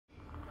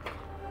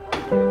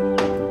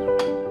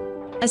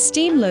A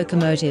steam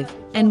locomotive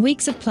and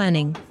weeks of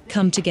planning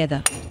come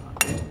together.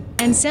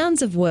 And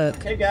sounds of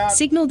work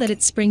signal that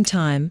it's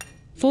springtime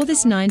for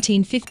this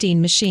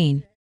 1915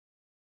 machine.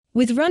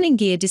 With running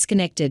gear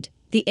disconnected,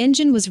 the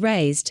engine was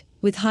raised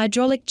with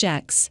hydraulic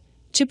jacks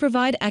to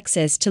provide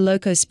access to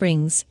loco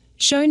springs,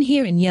 shown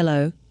here in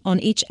yellow, on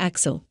each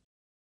axle.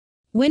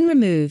 When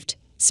removed,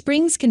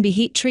 springs can be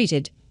heat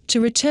treated to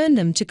return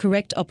them to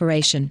correct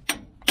operation.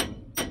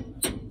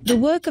 The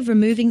work of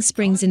removing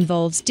springs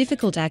involves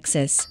difficult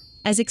access,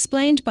 as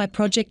explained by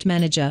project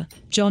manager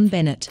John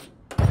Bennett.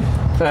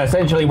 So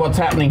essentially what's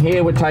happening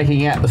here, we're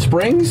taking out the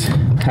springs.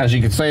 As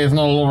you can see, there's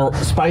not a lot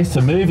of space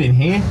to move in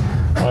here.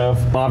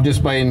 I've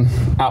just been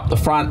up the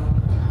front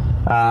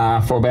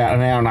for about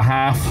an hour and a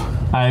half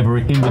over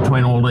in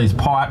between all these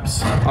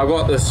pipes. I've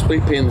got the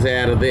split pins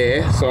out of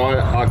there, so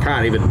I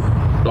can't even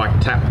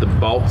tap the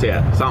bolts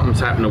out. Something's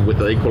happening with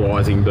the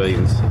equalising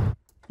beams.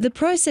 The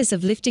process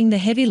of lifting the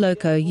heavy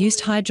loco used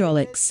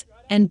hydraulics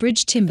and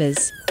bridge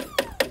timbers.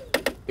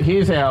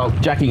 Here's our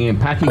jacking and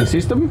packing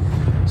system.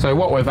 So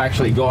what we've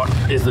actually got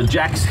is the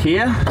jacks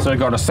here. So we've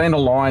got a centre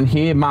line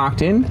here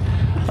marked in.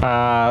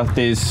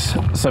 There's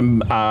some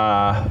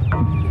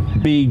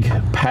big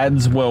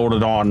pads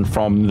welded on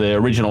from the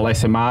original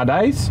SMR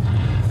days,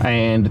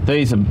 and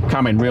these have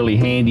come in really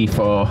handy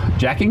for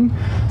jacking.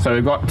 So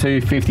we've got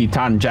two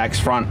 50-ton jacks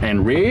front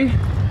and rear,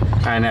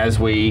 and as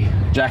we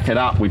jack it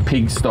up we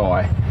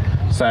pigsty.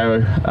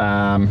 So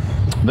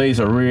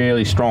these are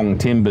really strong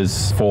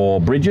timbers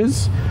for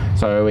bridges,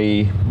 so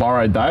we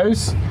borrowed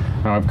those.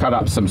 And I've cut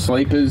up some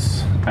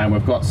sleepers, and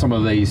we've got some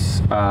of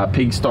these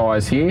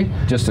pigsties here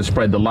just to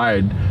spread the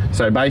load.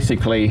 So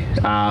basically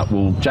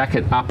we'll jack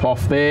it up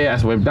off there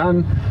as we've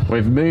done.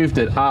 We've moved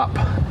it up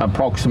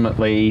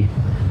approximately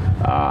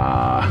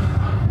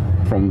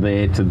from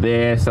there to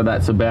there, so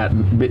that's about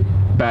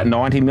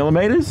 90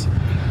 millimetres.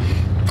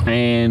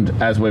 And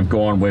as we've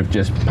gone, we've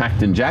just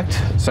packed and jacked.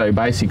 So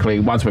basically,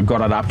 once we've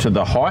got it up to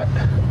the height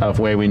of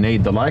where we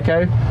need the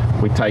loco,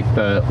 we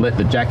let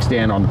the jacks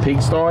down on the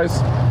pigsties,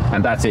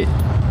 and that's it.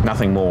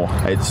 Nothing more.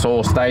 It's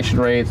all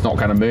stationary. It's not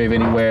going to move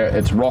anywhere.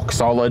 It's rock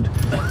solid.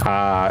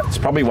 It's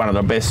probably one of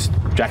the best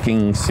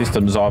jacking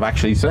systems I've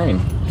actually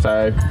seen.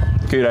 So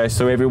kudos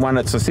to everyone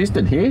that's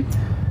assisted here.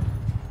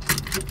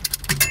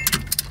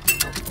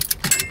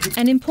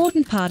 An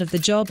important part of the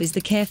job is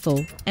the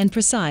careful and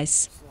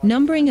precise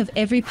numbering of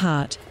every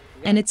part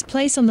and its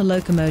place on the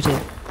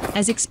locomotive,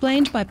 as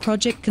explained by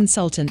project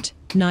consultant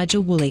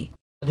Nigel Woolley.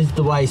 This is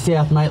the way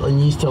South Maitland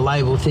used to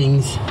label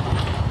things.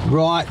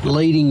 Right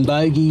leading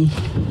bogey,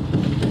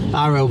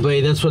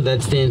 RLB, that's what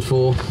that stands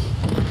for.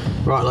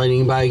 Right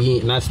leading bogey,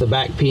 and that's the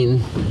back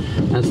pin,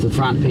 that's the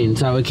front pin.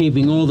 So we're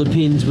keeping all the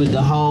pins with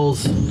the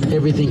holes,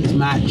 everything's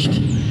matched,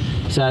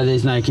 so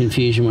there's no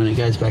confusion when it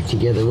goes back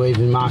together. We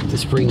even marked the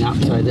spring up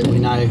so that we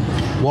know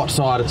what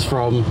side it's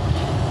from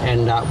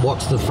and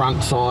what's the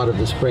front side of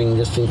the spring,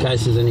 just in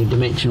case there's any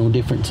dimensional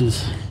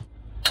differences.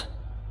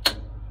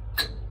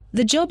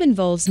 The job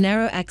involves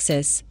narrow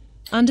access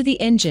under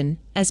the engine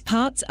as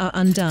parts are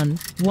undone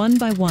one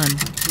by one.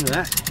 Look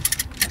at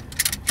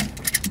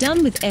that.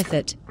 Done with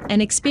effort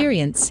and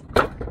experience.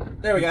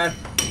 There we go.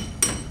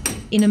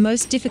 In a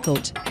most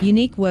difficult,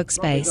 unique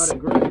workspace.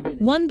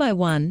 One by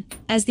one,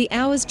 as the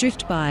hours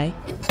drift by,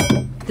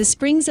 the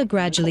springs are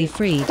gradually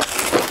freed.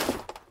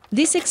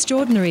 This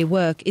extraordinary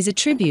work is a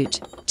tribute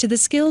to the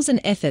skills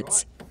and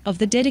efforts of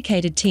the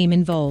dedicated team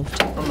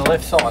involved. On the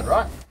left side,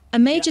 right? A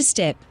major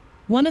step,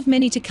 one of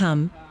many to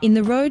come, in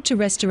the road to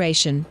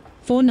restoration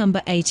for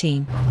number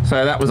 18.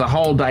 So that was a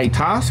whole day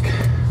task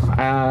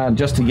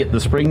just to get the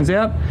springs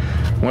out.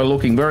 We're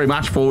looking very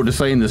much forward to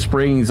seeing the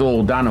springs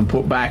all done and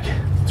put back.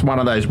 It's one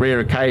of those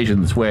rare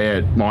occasions where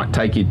it might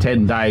take you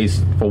 10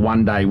 days for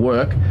one day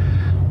work,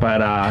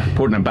 but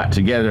putting them back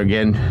together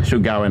again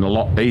should go in a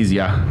lot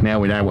easier now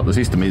we know what the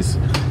system is.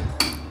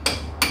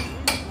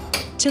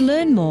 To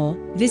learn more,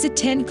 visit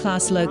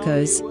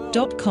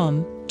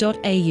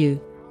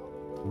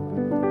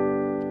 10classlocos.com.au.